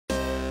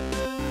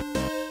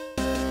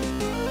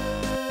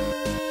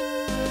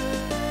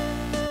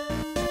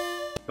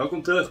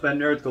Welkom terug bij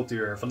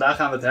Nerdcultuur. Vandaag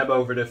gaan we het hebben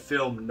over de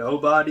film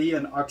Nobody,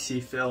 een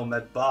actiefilm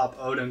met Bob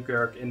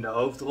Odenkirk in de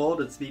hoofdrol.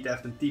 Dat is niet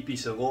echt een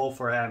typische rol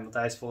voor hem, want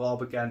hij is vooral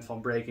bekend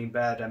van Breaking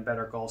Bad en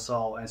Better Call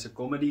Saul en zijn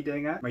comedy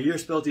dingen. Maar hier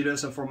speelt hij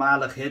dus een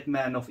voormalig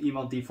hitman of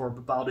iemand die voor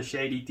bepaalde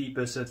shady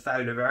types het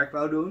vuile werk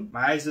wou doen.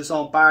 Maar hij is dus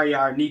al een paar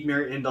jaar niet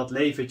meer in dat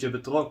leventje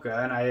betrokken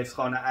en hij heeft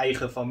gewoon een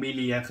eigen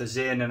familie en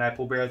gezin en hij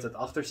probeert het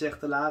achter zich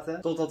te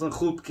laten. Totdat een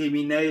groep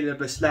criminelen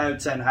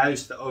besluit zijn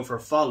huis te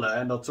overvallen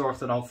en dat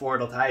zorgt er dan voor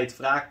dat hij het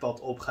wraakpad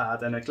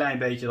opgaat en een klein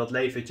beetje dat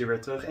leventje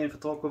weer terug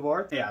ingetrokken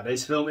wordt. En ja,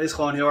 deze film is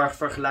gewoon heel erg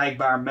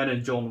vergelijkbaar met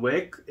een John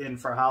Wick in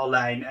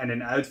verhaallijn en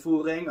in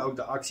uitvoering. Ook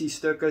de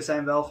actiestukken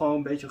zijn wel gewoon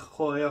een beetje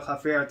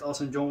gechoreografeerd als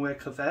een John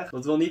Wick gevecht.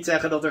 Dat wil niet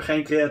zeggen dat er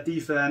geen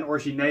creatieve en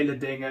originele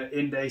dingen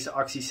in deze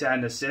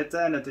actiescènes zitten.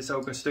 En het is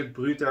ook een stuk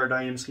bruter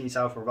dan je misschien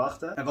zou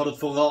verwachten. En wat het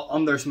vooral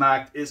anders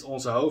maakt is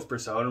onze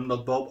hoofdpersoon.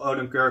 Omdat Bob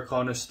Odenkirk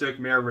gewoon een stuk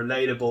meer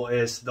relatable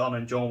is dan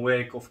een John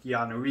Wick of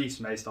Keanu Reeves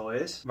meestal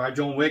is. Waar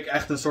John Wick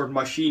echt een soort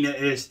machine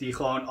is die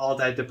gewoon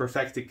altijd de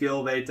perfecte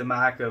kill weet te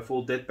maken,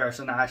 voelt dit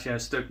personage een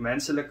stuk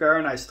menselijker.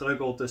 En hij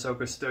struggelt dus ook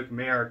een stuk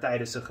meer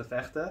tijdens de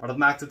gevechten. Maar dat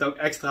maakt het ook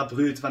extra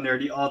bruut wanneer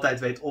hij altijd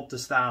weet op te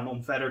staan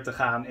om verder te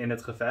gaan in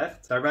het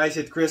gevecht. Daarbij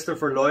zit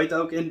Christopher Lloyd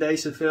ook in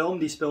deze film.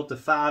 Die speelt de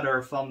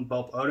vader van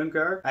Bob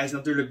Odenkirk. Hij is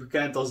natuurlijk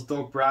bekend als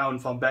Doc Brown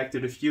van Back to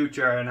the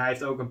Future. En hij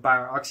heeft ook een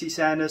paar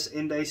actiescènes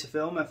in deze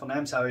film. En van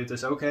hem zou je het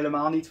dus ook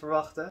helemaal niet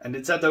verwachten. En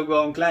dit zet ook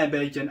wel een klein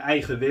beetje een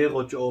eigen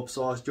wereldje op,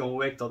 zoals John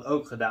Wick dat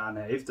ook gedaan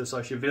heeft. Dus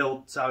als je wilt,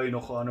 zou je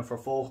nog gewoon een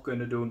vervolg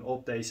kunnen doen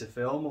op deze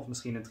film. Of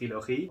misschien een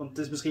trilogie. Want het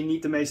is misschien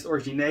niet de meest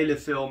originele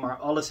film, maar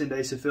alles in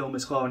deze film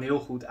is gewoon heel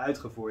goed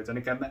uitgevoerd. En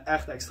ik heb me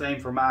echt extreem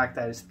vermaakt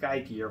tijdens het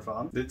kijken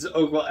hiervan. Dit is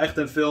ook wel echt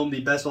een film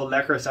die best wel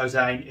lekker zou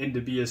zijn in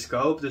de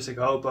bioscoop. Dus ik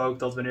hoop ook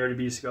dat wanneer de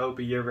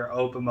bioscopen hier weer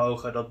open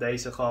mogen, dat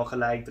deze gewoon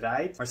gelijk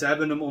draait. Maar ze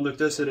hebben hem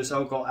ondertussen dus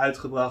ook al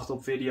uitgebracht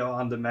op video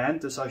on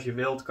demand. Dus als je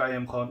wilt, kan je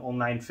hem gewoon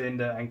online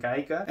vinden en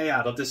kijken. En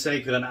ja, dat is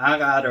zeker een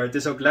aanrader. Het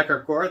is ook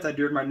lekker kort. Hij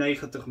duurt maar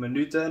 90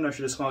 minuten. En als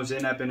je dus gewoon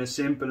zin hebt in een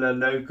simpele,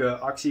 leuke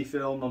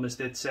actiefilm, dan is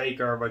dit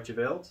zeker wat je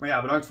wilt. Maar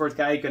ja, bedankt voor het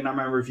kijken naar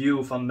mijn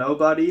review van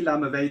Nobody. Laat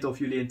me weten of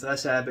jullie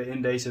interesse hebben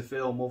in deze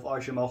film, of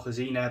als je hem al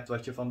gezien hebt,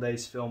 wat je van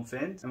deze film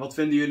vindt. En wat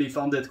vinden jullie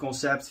van dit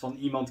concept van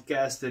iemand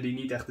casten die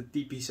niet echt de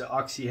typische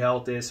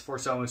actieheld is voor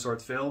zo'n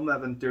soort film? We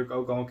hebben het natuurlijk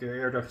ook al een keer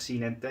eerder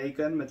gezien in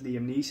Taken met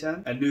Liam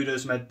Neeson. En nu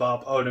dus met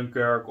Bob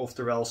Odenkirk,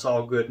 oftewel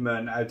Saul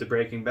Goodman uit de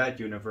Breaking Bad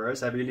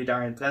universe. Hebben jullie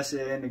daar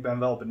interesse in? Ik ben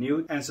wel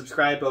benieuwd. En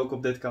subscribe ook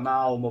op dit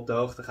kanaal om op de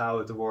hoogte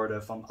gehouden te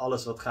worden van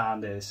alles wat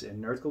gaande is in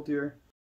nerdcultuur.